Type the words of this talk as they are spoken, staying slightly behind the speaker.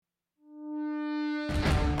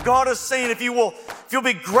God is saying, if you'll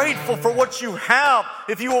be grateful for what you have,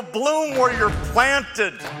 if you will bloom where you're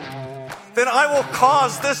planted, then I will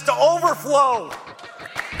cause this to overflow.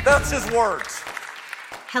 That's his words.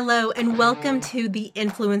 Hello, and welcome to the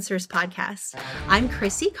Influencers Podcast. I'm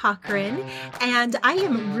Chrissy Cochran, and I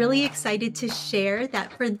am really excited to share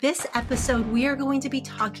that for this episode, we are going to be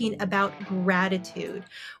talking about gratitude.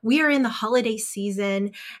 We are in the holiday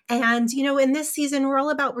season, and in this season, we're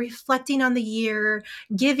all about reflecting on the year,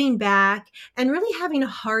 giving back, and really having a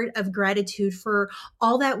heart of gratitude for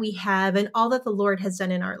all that we have and all that the Lord has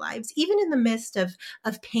done in our lives. Even in the midst of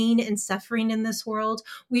pain and suffering in this world,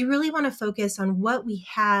 we really want to focus on what we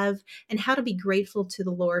have and how to be grateful to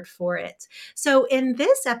the Lord for it. So in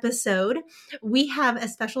this episode, we have a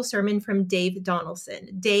special sermon from Dave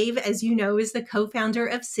Donaldson. Dave, as you know, is the co-founder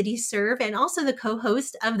of CityServe and also the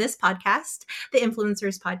co-host of this podcast, the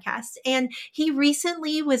Influencers Podcast. And he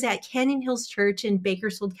recently was at Canyon Hills Church in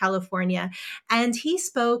Bakersfield, California, and he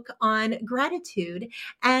spoke on gratitude.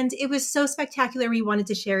 And it was so spectacular, we wanted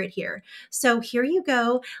to share it here. So here you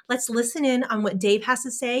go. Let's listen in on what Dave has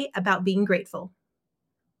to say about being grateful.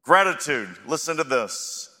 Gratitude, listen to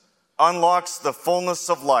this, unlocks the fullness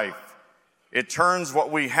of life. It turns what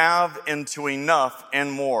we have into enough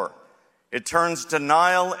and more. It turns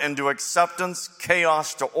denial into acceptance,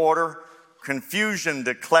 chaos to order, confusion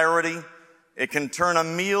to clarity. It can turn a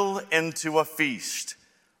meal into a feast,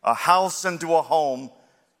 a house into a home,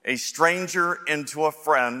 a stranger into a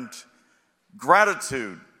friend.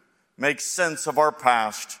 Gratitude makes sense of our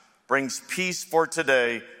past, brings peace for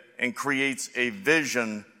today, and creates a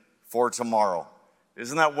vision for tomorrow.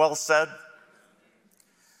 Isn't that well said?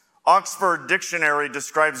 Oxford Dictionary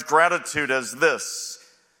describes gratitude as this: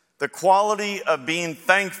 the quality of being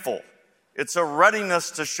thankful. It's a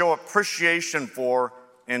readiness to show appreciation for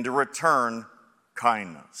and to return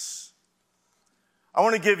kindness. I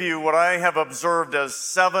want to give you what I have observed as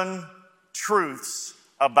 7 truths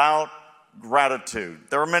about gratitude.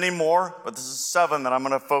 There are many more, but this is 7 that I'm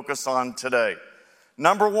going to focus on today.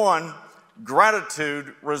 Number 1,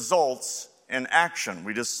 gratitude results in action.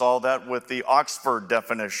 We just saw that with the Oxford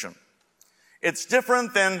definition. It's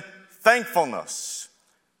different than thankfulness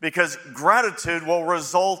because gratitude will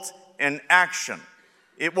result in action.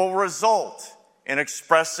 It will result in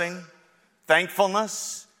expressing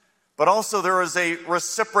thankfulness, but also there is a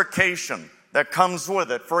reciprocation that comes with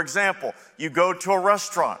it. For example, you go to a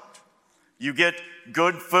restaurant, you get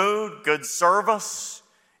good food, good service,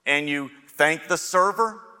 and you thank the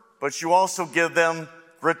server, but you also give them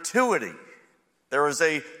gratuity. There is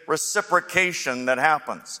a reciprocation that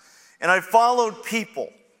happens. And I've followed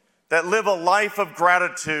people that live a life of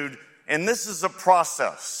gratitude, and this is a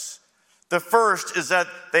process. The first is that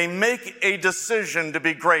they make a decision to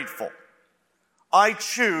be grateful. I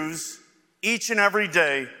choose each and every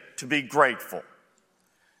day to be grateful.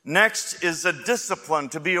 Next is a discipline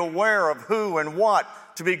to be aware of who and what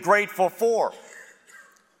to be grateful for.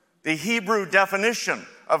 The Hebrew definition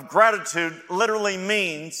of gratitude literally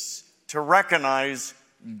means to recognize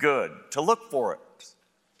good, to look for it.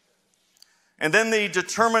 And then the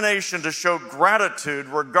determination to show gratitude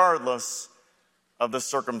regardless of the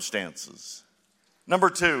circumstances. Number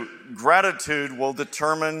 2, gratitude will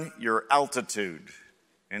determine your altitude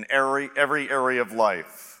in every area of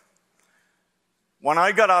life. When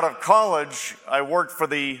I got out of college, I worked for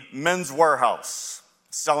the Men's Warehouse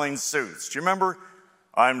selling suits. Do you remember?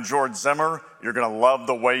 I'm George Zimmer. You're going to love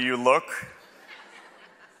the way you look.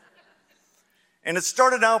 And it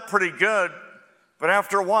started out pretty good, but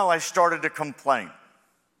after a while I started to complain.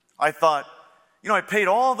 I thought, I paid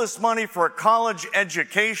all this money for a college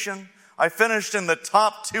education. I finished in the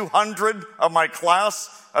top 200 of my class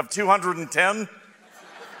of 210.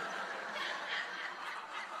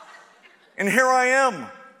 And here I am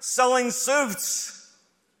selling suits.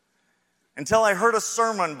 Until I heard a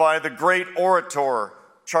sermon by the great orator,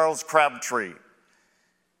 Charles Crabtree.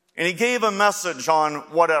 And he gave a message on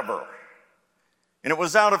whatever. And it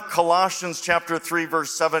was out of Colossians chapter 3,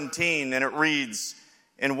 verse 17, and it reads,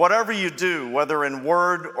 "And whatever you do, whether in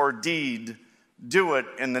word or deed, do it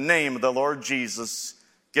in the name of the Lord Jesus,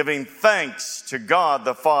 giving thanks to God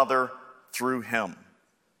the Father through him."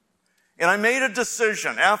 And I made a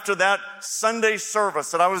decision after that Sunday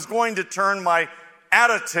service that I was going to turn my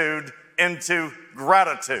attitude into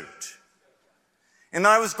gratitude. And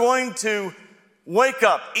I was going to wake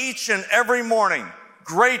up each and every morning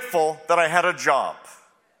grateful that I had a job.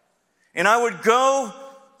 And I would go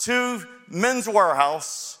to Men's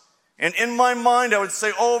Warehouse, and in my mind I would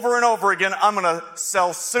say over and over again, I'm going to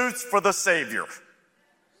sell suits for the Savior.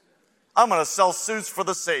 I'm going to sell suits for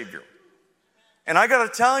the Savior. And I got to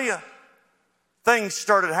tell you, things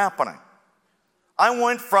started happening. I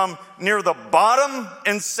went from near the bottom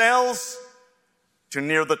in sales to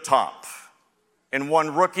near the top and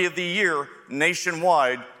won Rookie of the Year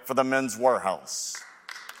nationwide for the Men's Warehouse.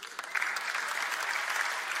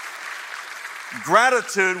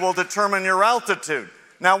 Gratitude will determine your altitude.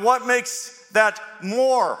 Now, what makes that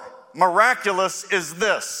more miraculous is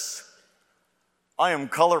this: I am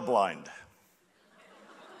colorblind.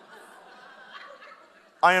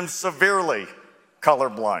 I am severely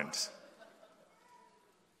colorblind.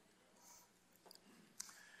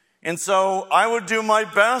 And so I would do my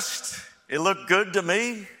best. It looked good to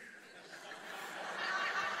me.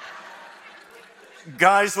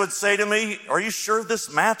 Guys would say to me, "Are you sure this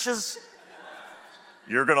matches?"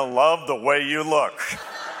 "You're going to love the way you look."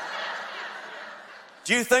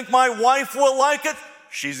 "Do you think my wife will like it?"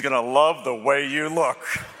 "She's going to love the way you look."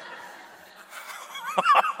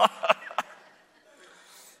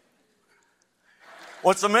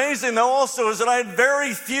 What's amazing, though, also is that I had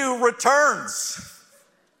very few returns.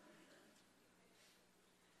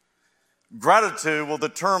 Gratitude will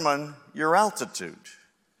determine your altitude.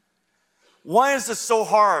 Why is it so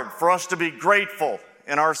hard for us to be grateful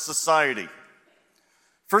in our society?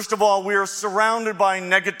 First of all, we are surrounded by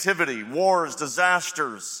negativity, wars,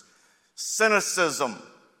 disasters, cynicism.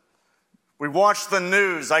 We watch the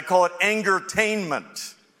news. I call it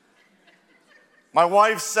angertainment. My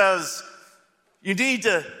wife says, you need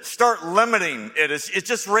to start limiting it. It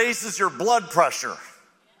just raises your blood pressure.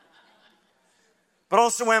 But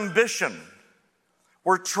also ambition.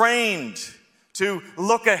 We're trained to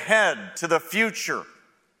look ahead to the future.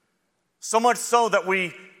 So much so that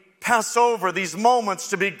we pass over these moments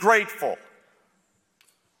to be grateful.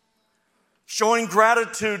 Showing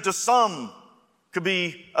gratitude to some could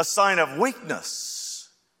be a sign of weakness.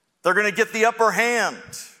 They're going to get the upper hand.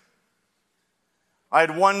 I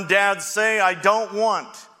had one dad say, "I don't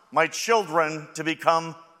want my children to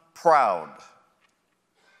become proud."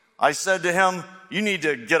 I said to him, "You need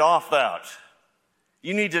to get off that.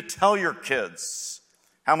 You need to tell your kids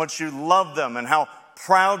how much you love them and how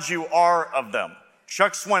proud you are of them."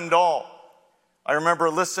 Chuck Swindoll, I remember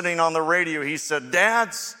listening on the radio, he said,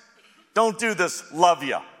 "Dads, don't do this love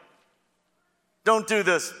ya. Don't do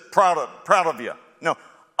this proud of you. No,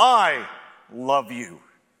 I love you.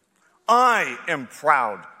 I am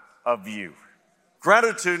proud of you."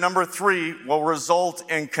 Gratitude, number 3, will result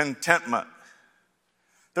in contentment.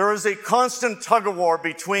 There is a constant tug-of-war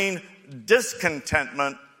between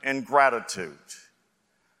discontentment and gratitude.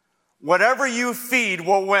 Whatever you feed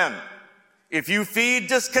will win. If you feed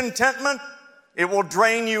discontentment, it will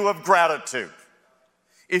drain you of gratitude.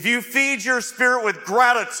 If you feed your spirit with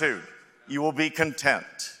gratitude, you will be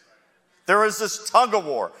content. There is this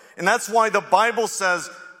tug-of-war, and that's why the Bible says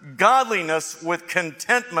godliness with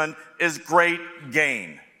contentment is great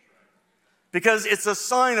gain. Because it's a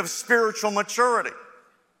sign of spiritual maturity,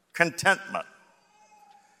 contentment.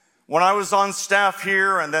 When I was on staff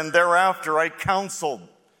here and then thereafter, I counseled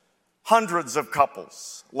hundreds of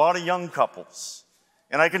couples, a lot of young couples.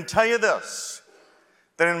 And I can tell you this,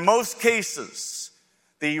 that in most cases,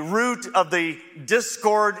 the root of the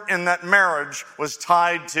discord in that marriage was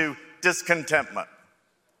tied to discontentment.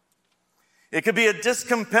 It could be a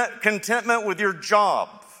discontentment with your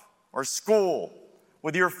job or school,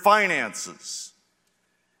 with your finances.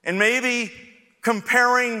 And maybe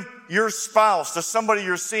comparing your spouse to somebody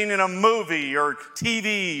you're seeing in a movie or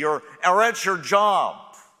TV or at your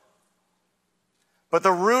job. But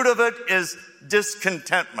the root of it is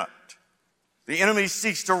discontentment. The enemy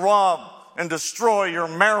seeks to rob and destroy your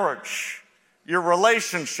marriage, your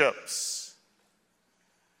relationships.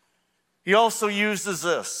 He also uses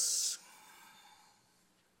this.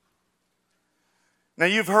 Now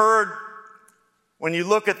you've heard, when you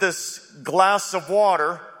look at this glass of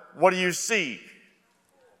water, what do you see?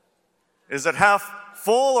 Is it half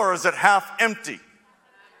full or is it half empty?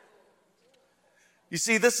 You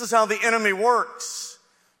see, this is how the enemy works.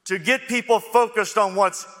 To get people focused on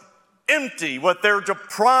what's empty, what they're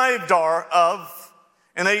deprived of,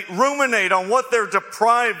 and they ruminate on what they're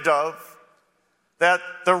deprived of, that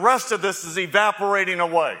the rest of this is evaporating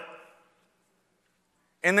away.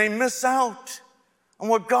 And they miss out on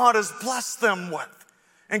what God has blessed them with.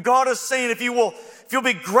 And God is saying, if you'll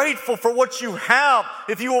be grateful for what you have,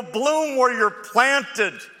 if you will bloom where you're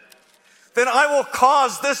planted, then I will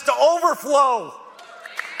cause this to overflow.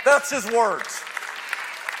 That's his words.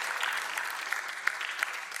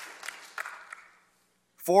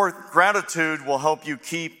 Fourth, gratitude will help you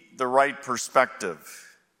keep the right perspective.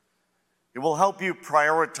 It will help you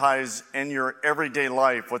prioritize in your everyday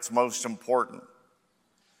life what's most important.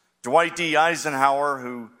 Dwight D. Eisenhower,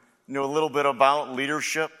 who knew a little bit about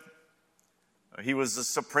leadership. He was the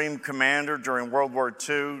supreme commander during World War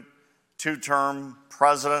II, two-term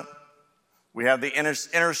president. We have the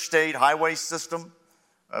interstate highway system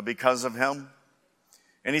because of him.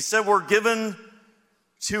 And he said we're given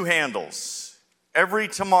two handles. Every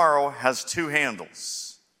tomorrow has two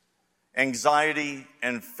handles, anxiety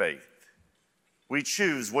and faith. We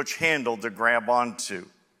choose which handle to grab onto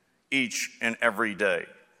each and every day.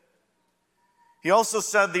 He also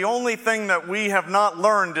said the only thing that we have not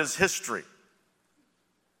learned is history.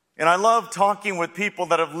 And I love talking with people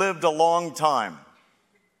that have lived a long time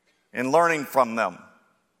and learning from them.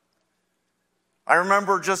 I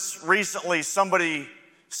remember just recently somebody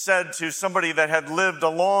said to somebody that had lived a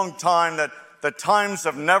long time that the times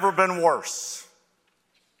have never been worse.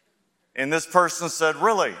 And this person said,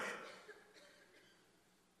 really?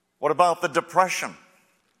 What about the Depression?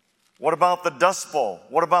 What about the Dust Bowl?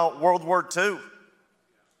 What about World War II?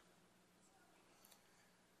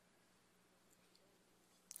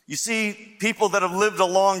 You see, people that have lived a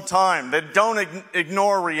long time, that don't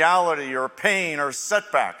ignore reality or pain or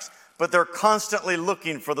setbacks, but they're constantly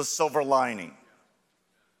looking for the silver lining.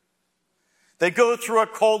 They go through a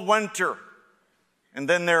cold winter, and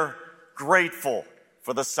then they're grateful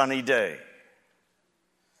for the sunny day.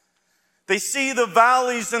 They see the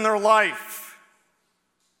valleys in their life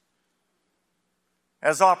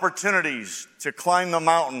as opportunities to climb the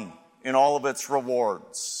mountain in all of its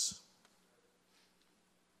rewards.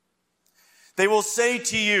 They will say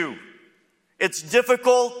to you, it's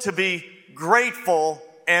difficult to be grateful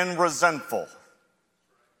and resentful.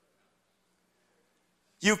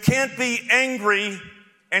 You can't be angry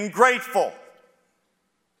and grateful.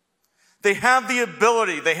 They have the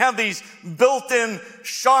ability, they have these built-in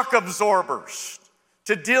shock absorbers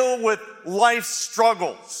to deal with life's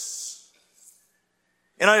struggles.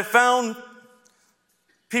 And I found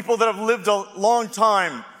people that have lived a long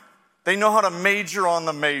time, they know how to major on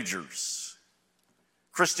the majors.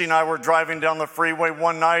 Christy and I were driving down the freeway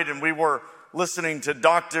one night and we were listening to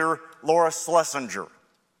Dr. Laura Schlesinger.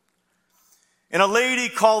 And a lady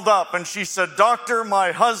called up and she said, Doctor,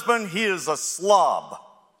 my husband, he is a slob.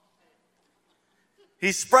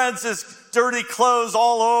 He spreads his dirty clothes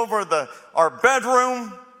all over our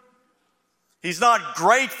bedroom. He's not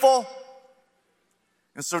grateful.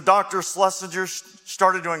 And so Dr. Schlesinger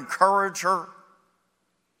started to encourage her.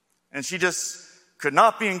 And she just could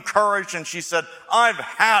not be encouraged. And she said, I've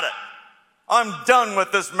had it. I'm done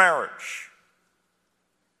with this marriage.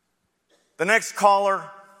 The next caller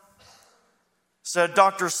said,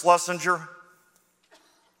 Dr. Schlesinger,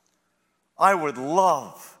 I would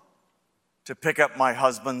love to pick up my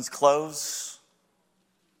husband's clothes.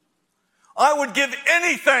 I would give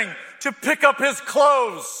anything to pick up his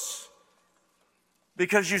clothes.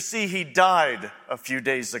 Because you see, he died a few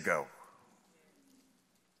days ago.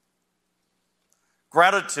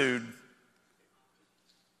 Gratitude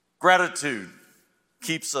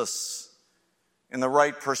keeps us in the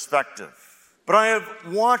right perspective. But I have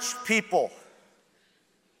watched people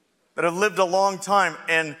that have lived a long time,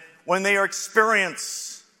 and when they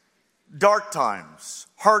experience dark times,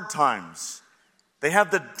 hard times, they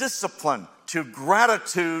have the discipline to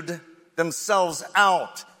gratitude themselves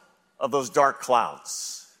out of those dark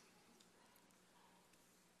clouds.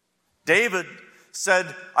 David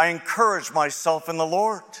said, I encourage myself in the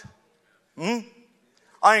Lord.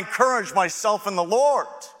 I encourage myself in the Lord.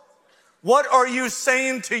 What are you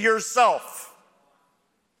saying to yourself?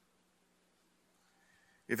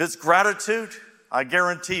 If it's gratitude, I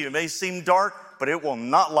guarantee you, it may seem dark, but it will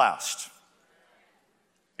not last.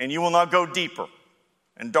 And you will not go deeper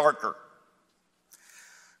and darker.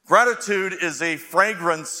 Gratitude is a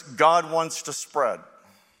fragrance God wants to spread.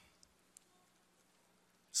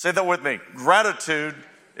 Say that with me. Gratitude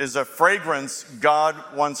is a fragrance God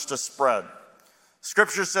wants to spread.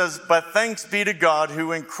 Scripture says, but thanks be to God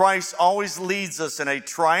who in Christ always leads us in a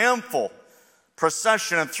triumphal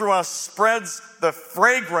procession and through us spreads the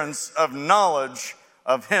fragrance of knowledge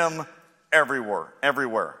of him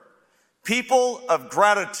everywhere. People of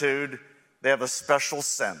gratitude, they have a special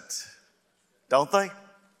scent, don't they?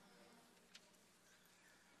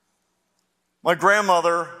 My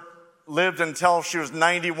grandmother lived until she was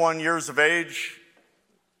 91 years of age.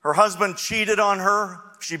 Her husband cheated on her.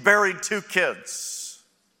 She buried 2 kids.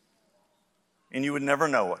 And you would never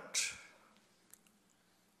know it.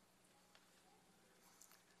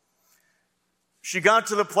 She got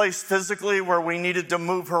to the place physically where we needed to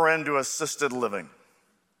move her into assisted living.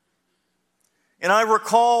 And I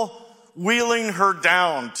recall wheeling her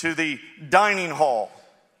down to the dining hall.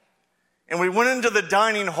 And we went into the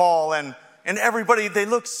dining hall and everybody, they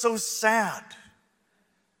looked so sad.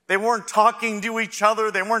 They weren't talking to each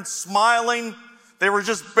other. They weren't smiling. They were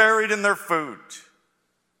just buried in their food.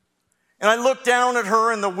 And I looked down at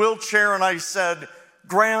her in the wheelchair and I said,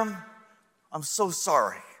 Graham, I'm so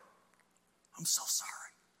sorry. I'm so sorry.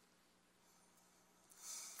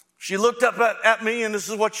 She looked up at me and this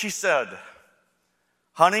is what she said.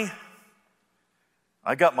 Honey,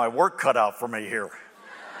 I got my work cut out for me here.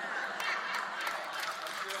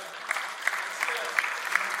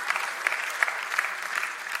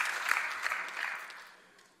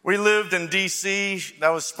 We lived in D.C., that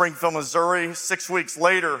was Springfield, Missouri. 6 weeks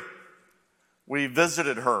later, we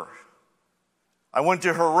visited her. I went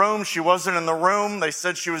to her room. She wasn't in the room. They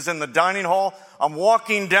said she was in the dining hall. I'm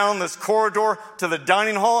walking down this corridor to the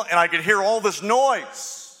dining hall, and I could hear all this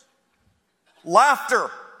noise. Laughter.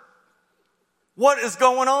 What is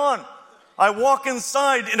going on? I walk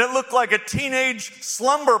inside, and it looked like a teenage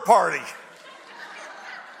slumber party.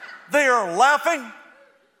 They are laughing.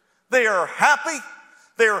 They are happy.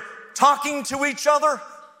 They're talking to each other.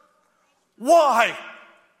 Why?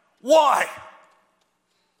 Why?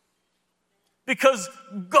 Because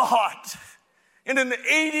God, and an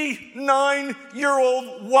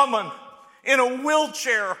 89-year-old woman in a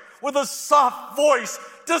wheelchair with a soft voice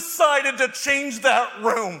decided to change that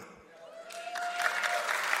room.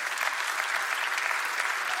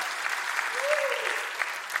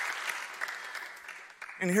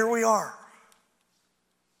 And here we are.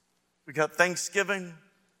 We got Thanksgiving.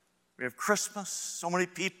 We have Christmas. So many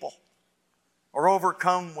people are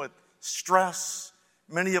overcome with stress.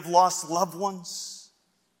 Many have lost loved ones.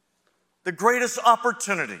 The greatest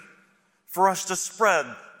opportunity for us to spread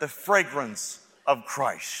the fragrance of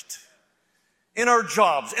Christ in our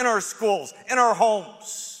jobs, in our schools, in our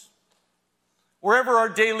homes, wherever our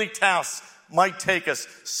daily tasks might take us,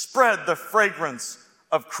 spread the fragrance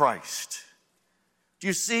of Christ. Do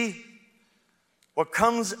you see? What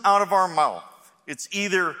comes out of our mouth, it's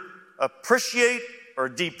either appreciate or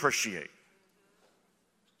depreciate.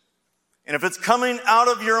 And if it's coming out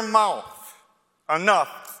of your mouth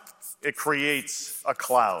enough, it creates a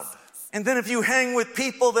cloud. And then if you hang with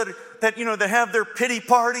people that have their pity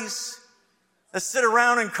parties, that sit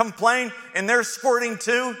around and complain, and they're squirting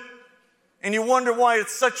too, and you wonder why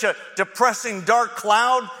it's such a depressing, dark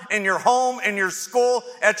cloud in your home, in your school,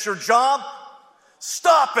 at your job,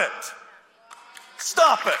 stop it.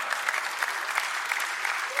 Stop it.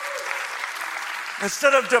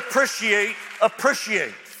 Instead of depreciate,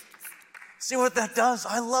 appreciate. See what that does?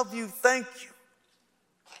 I love you. Thank you.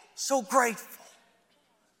 So grateful.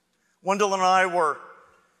 Wendell and I were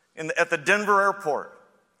at the Denver airport,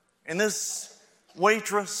 and this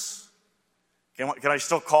waitress, can I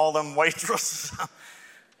still call them waitress?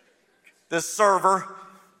 This server,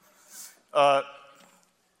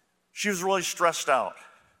 she was really stressed out.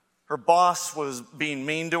 Her boss was being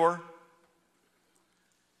mean to her.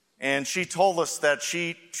 And she told us that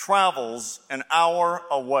she travels an hour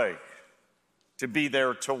away to be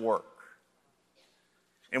there to work.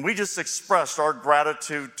 And we just expressed our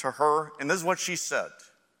gratitude to her. And this is what she said.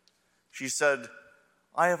 She said,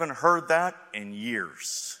 I haven't heard that in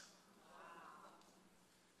years.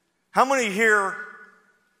 How many here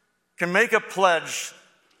can make a pledge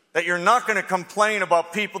that you're not going to complain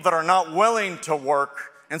about people that are not willing to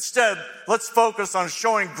work? Instead, let's focus on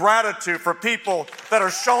showing gratitude for people that are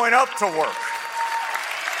showing up to work.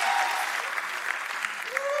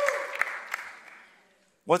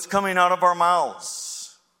 What's coming out of our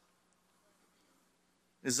mouths?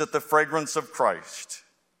 Is it the fragrance of Christ?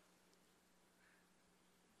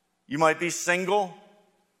 You might be single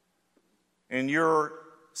and you're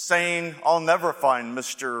saying, I'll never find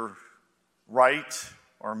Mr. Right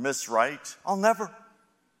or Miss Right. I'll never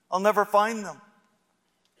find them.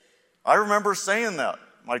 I remember saying that.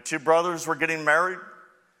 My two brothers were getting married,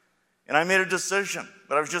 and I made a decision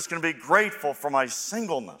that I was just going to be grateful for my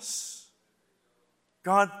singleness.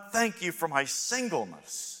 God, thank you for my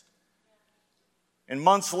singleness. And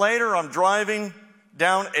months later, I'm driving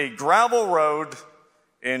down a gravel road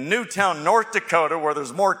in Newtown, North Dakota, where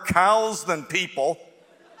there's more cows than people.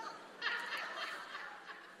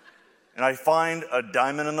 And I find a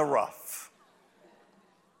diamond in the rough.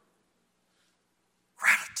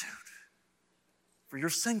 Gratitude for your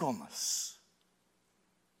singleness.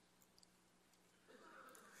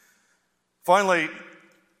 Finally,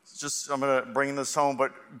 I'm going to bring this home,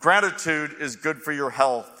 but gratitude is good for your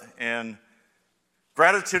health. And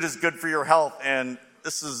gratitude is good for your health. And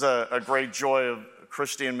this is a great joy of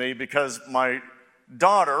Christy and me, because my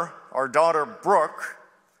daughter, our daughter Brooke,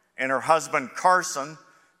 and her husband Carson,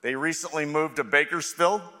 they recently moved to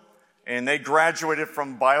Bakersfield. and they graduated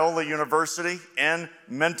from Biola University in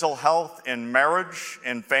mental health and marriage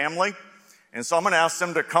and family. And so I'm going to ask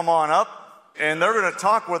them to come on up, and they're going to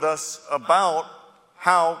talk with us about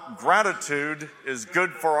how gratitude is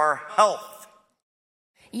good for our health.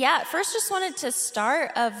 Yeah, first just wanted to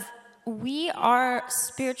start of we are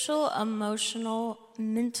spiritual, emotional,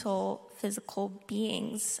 mental, physical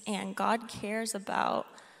beings, and God cares about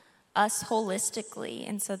us holistically.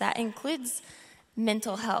 And so that includes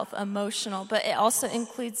mental health, emotional, but it also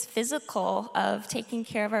includes physical, of taking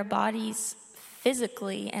care of our bodies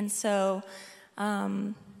physically. And so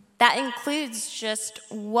that includes just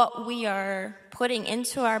what we are putting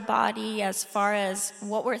into our body as far as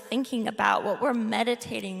what we're thinking about, what we're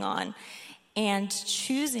meditating on, and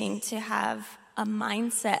choosing to have a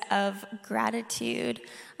mindset of gratitude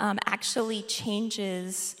actually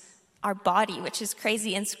changes our body, which is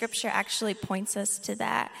crazy, and Scripture actually points us to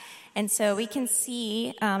that. And so we can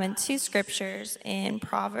see in two scriptures in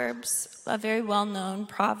Proverbs, a very well-known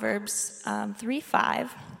Proverbs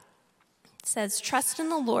 3:5, it says, "Trust in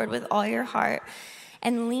the Lord with all your heart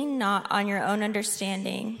and lean not on your own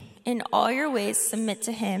understanding. In all your ways submit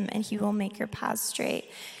to him, and he will make your paths straight.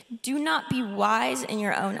 Do not be wise in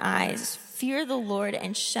your own eyes. Fear the Lord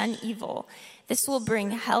and shun evil. This will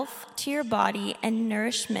bring health to your body and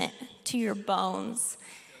nourishment to your bones."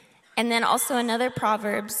 And then also another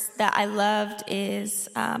Proverbs that I loved is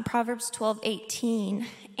Proverbs 12:18.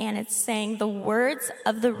 And it's saying, "The words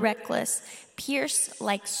of the reckless pierce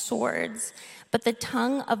like swords, but the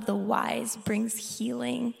tongue of the wise brings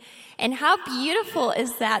healing." And how beautiful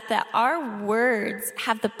is that our words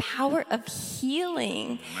have the power of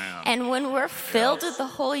healing. Man. And when we're filled with the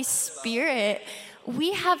Holy Spirit,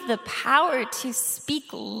 we have the power to speak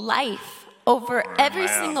life over every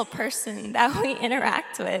single person that we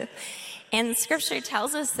interact with. And Scripture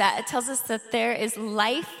tells us that. It tells us that there is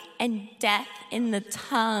life and death in the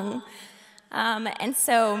tongue. And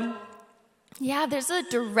so, yeah, there's a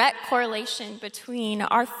direct correlation between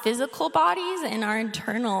our physical bodies and our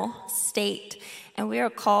internal state. And we are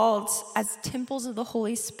called as temples of the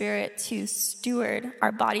Holy Spirit to steward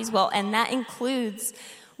our bodies well. And that includes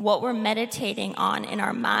what we're meditating on in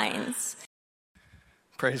our minds.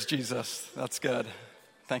 Praise Jesus. That's good.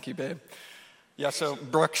 Thank you, babe. Yeah, so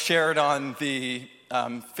Brooke shared on the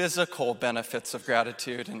physical benefits of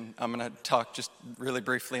gratitude, and I'm going to talk just really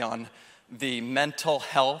briefly on the mental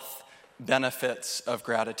health benefits of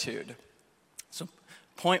gratitude. So,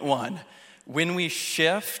 point one, when we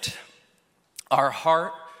shift our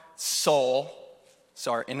heart, soul,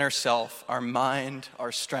 so our inner self, our mind,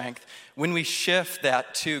 our strength, when we shift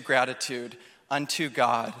that to gratitude unto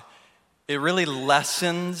God, it really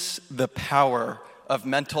lessens the power of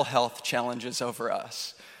mental health challenges over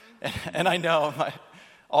us. And I know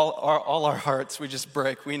all our hearts, we just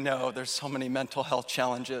break. We know there's so many mental health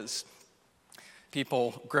challenges.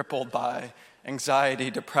 People crippled by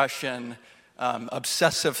anxiety, depression,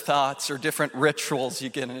 obsessive thoughts, or different rituals you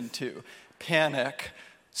get into, panic,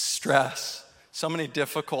 stress, so many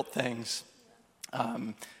difficult things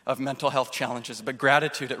of mental health challenges. But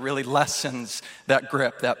gratitude, it really lessens that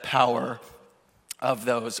grip, that power of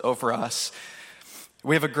those over us.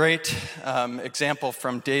 We have a great example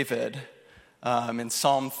from David in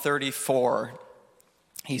Psalm 34.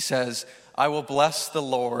 He says, "I will bless the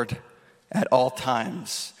Lord at all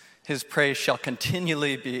times. His praise shall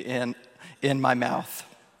continually be in my mouth."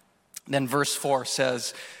 Then verse 4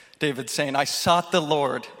 says, David saying, "I sought the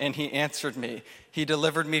Lord, and he answered me. He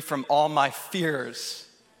delivered me from all my fears."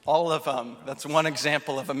 All of them. That's one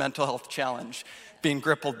example of a mental health challenge, being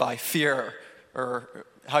crippled by fear or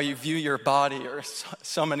how you view your body or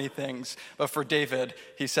so many things. But for David,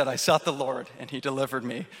 he said, "I sought the Lord, and he delivered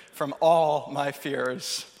me from all my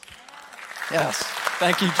fears." Yes.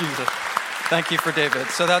 Thank you, Jesus. Thank you for David.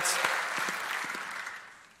 So that's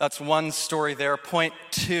one story there. Point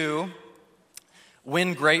two,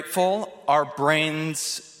 when grateful, our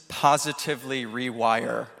brains positively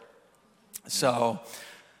rewire. So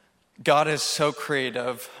God is so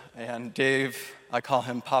creative, and Dave, I call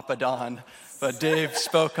him Papa Don, but Dave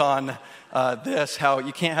spoke on this, how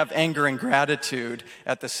you can't have anger and gratitude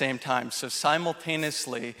at the same time. So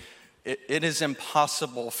simultaneously, it is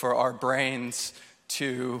impossible for our brains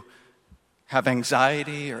to have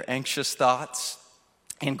anxiety or anxious thoughts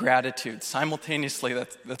and gratitude. Simultaneously,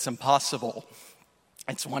 that's impossible.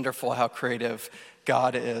 It's wonderful how creative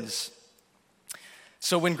God is.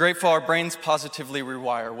 So when grateful, our brains positively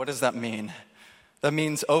rewire. What does that mean? That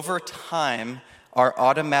means over time, our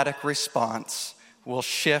automatic response will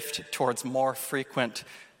shift towards more frequent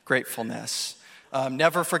gratefulness.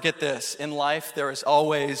 Never forget this. In life, there is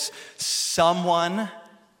always someone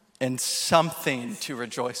and something to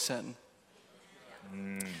rejoice in.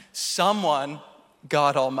 Someone,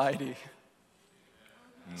 God Almighty.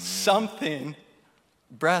 Something,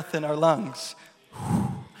 breath in our lungs.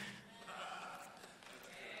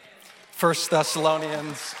 1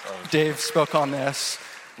 Thessalonians, Dave spoke on this.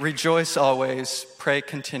 Rejoice always, pray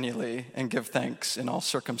continually, and give thanks in all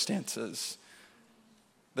circumstances.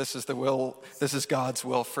 This is God's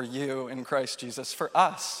will for you in Christ Jesus, for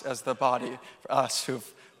us as the body, for us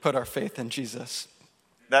who've put our faith in Jesus.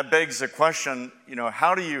 That begs the question,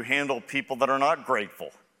 how do you handle people that are not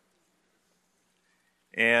grateful?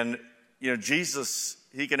 And, Jesus,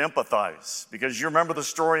 he can empathize, because you remember the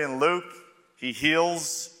story in Luke? He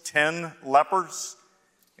heals 10 lepers,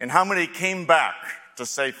 and how many came back to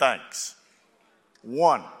say thanks?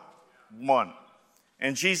 One.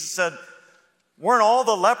 And Jesus said, weren't all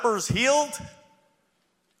the lepers healed?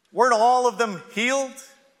 Weren't all of them healed?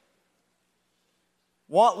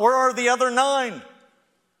 Where are the other 9?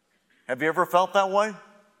 Have you ever felt that way?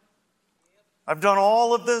 I've done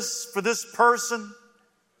all of this for this person,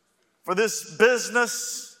 for this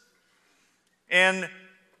business, and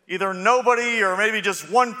either nobody or maybe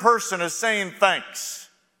just one person is saying thanks.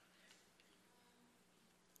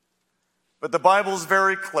 But the Bible is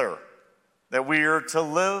very clear that we are to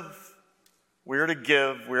live, we are to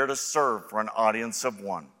give, we are to serve for an audience of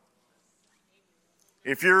one.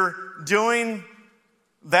 If you're doing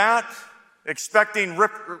that, expecting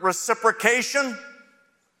reciprocation,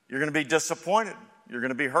 you're going to be disappointed. You're going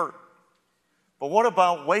to be hurt. But what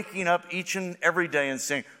about waking up each and every day and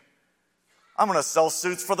saying, I'm going to sell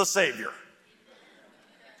suits for the Savior?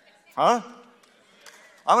 Huh?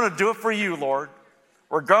 I'm going to do it for you, Lord,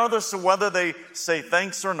 regardless of whether they say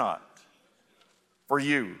thanks or not. For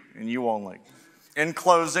you and you only. In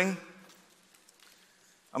closing,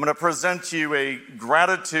 I'm going to present to you a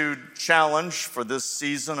gratitude challenge for this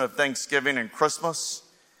season of Thanksgiving and Christmas.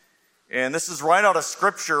 And this is right out of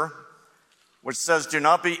Scripture, which says, do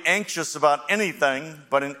not be anxious about anything,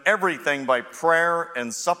 but in everything by prayer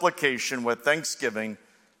and supplication with thanksgiving,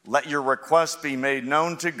 let your requests be made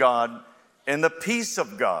known to God, and the peace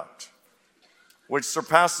of God, which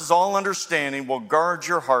surpasses all understanding, will guard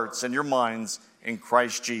your hearts and your minds in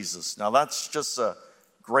Christ Jesus. Now that's just a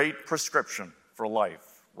great prescription for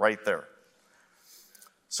life right there.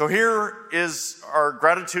 So here is our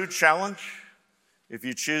gratitude challenge, if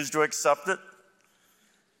you choose to accept it.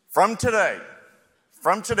 From today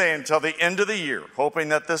until the end of the year, hoping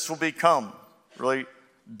that this will become really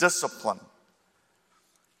discipline.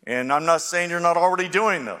 And I'm not saying you're not already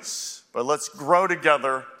doing this, but let's grow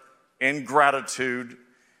together in gratitude.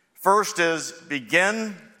 First is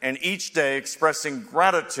begin and each day expressing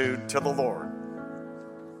gratitude to the Lord.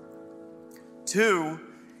 2,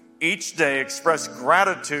 each day express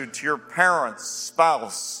gratitude to your parents,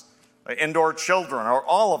 spouse, and/or children, or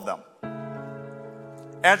all of them.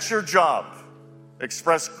 At your job,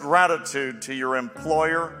 express gratitude to your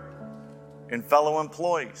employer and fellow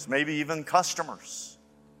employees, maybe even customers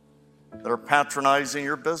that are patronizing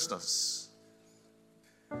your business.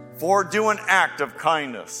 4, do an act of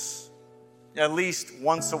kindness at least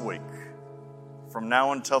once a week from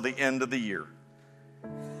now until the end of the year.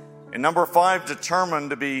 And number 5, determine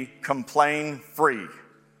to be complaint-free.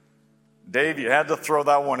 Dave, you had to throw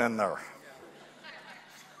that one in there.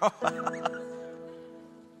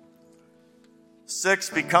 6,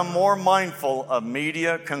 become more mindful of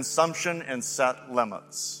media consumption and set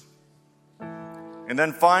limits. And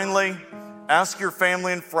then finally, ask your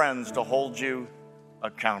family and friends to hold you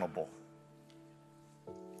accountable.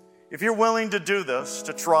 If you're willing to do this,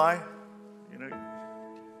 to try,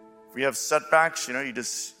 if we have setbacks, you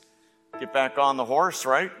just get back on the horse,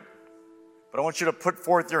 right? But I want you to put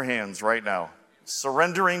forth your hands right now,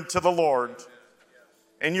 surrendering to the Lord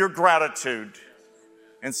in your gratitude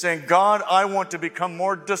and saying, God, I want to become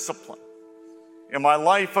more disciplined in my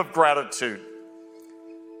life of gratitude.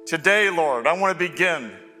 Today, Lord, I want to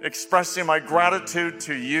begin expressing my gratitude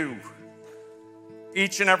to you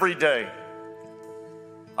each and every day.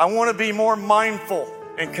 I want to be more mindful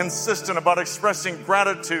and consistent about expressing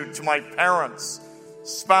gratitude to my parents,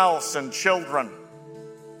 spouse, and children.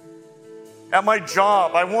 At my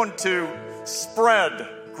job, I want to spread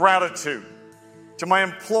gratitude to my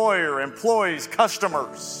employer, employees,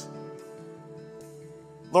 customers.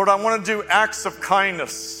 Lord, I want to do acts of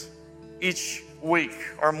kindness each week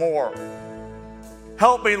or more.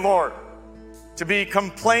 Help me, Lord, to be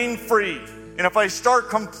complaint-free. And if I start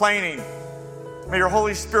complaining, may your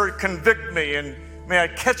Holy Spirit convict me and may I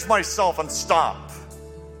catch myself and stop.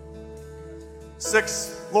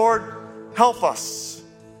 6, Lord, help us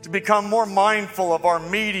to become more mindful of our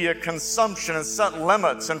media consumption and set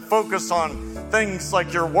limits and focus on things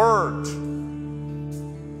like your word.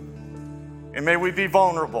 And may we be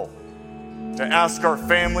vulnerable to ask our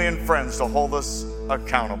family and friends to hold us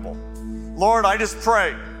accountable. Lord, I just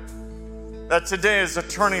pray that today is a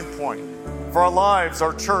turning point for our lives,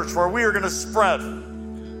 our church, where we are going to spread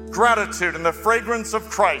gratitude and the fragrance of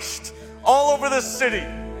Christ all over this city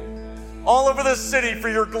for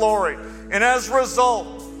your glory. And as a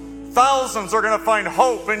result, thousands are going to find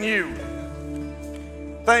hope in you.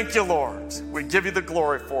 Thank you, Lord. We give you the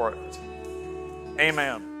glory for it.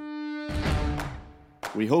 Amen.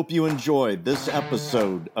 We hope you enjoyed this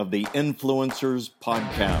episode of the Influencers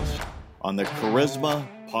Podcast on the Charisma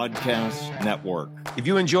Podcast Network. If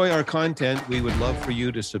you enjoy our content, we would love for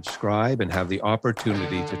you to subscribe and have the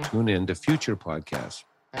opportunity to tune in to future podcasts.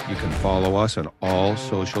 You can follow us on all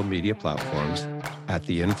social media platforms at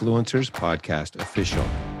the Influencers Podcast Official.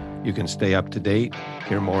 You can stay up to date,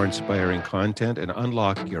 hear more inspiring content, and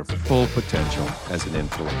unlock your full potential as an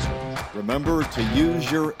influencer. Remember to use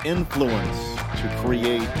your influence to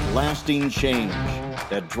create lasting change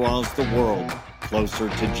that draws the world closer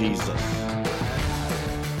to Jesus.